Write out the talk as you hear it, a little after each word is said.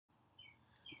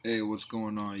Hey, what's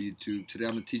going on YouTube? Today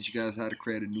I'm going to teach you guys how to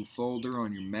create a new folder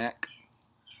on your Mac.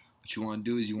 What you want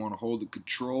to do is you want to hold the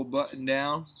control button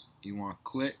down. You want to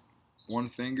click one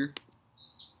finger,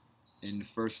 and the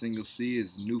first thing you'll see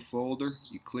is new folder.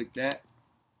 You click that.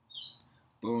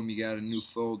 Boom, you got a new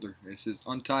folder. It says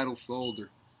untitled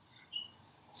folder.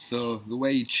 So the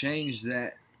way you change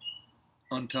that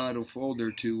untitled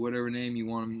folder to whatever name you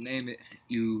want to name it,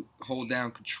 you hold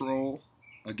down control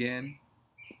again.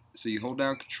 So you hold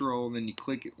down control, then you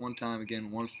click it one time again,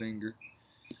 one finger.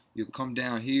 You'll come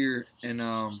down here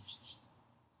and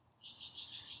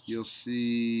you'll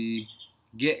see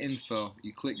get info.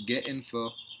 You click get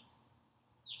info.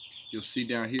 You'll see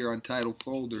down here untitled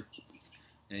folder,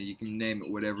 and you can name it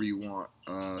whatever you want.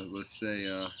 Let's say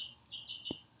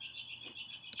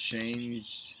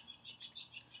changed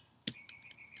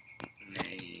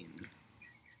name.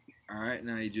 Alright,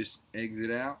 now you just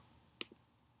exit out.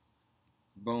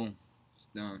 Boom, it's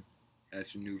done.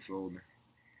 That's your new folder.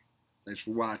 Thanks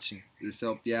for watching. If this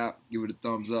helped you out, give it a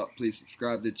thumbs up. Please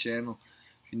subscribe to the channel.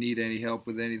 If you need any help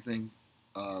with anything,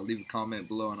 leave a comment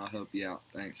below and I'll help you out.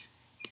 Thanks.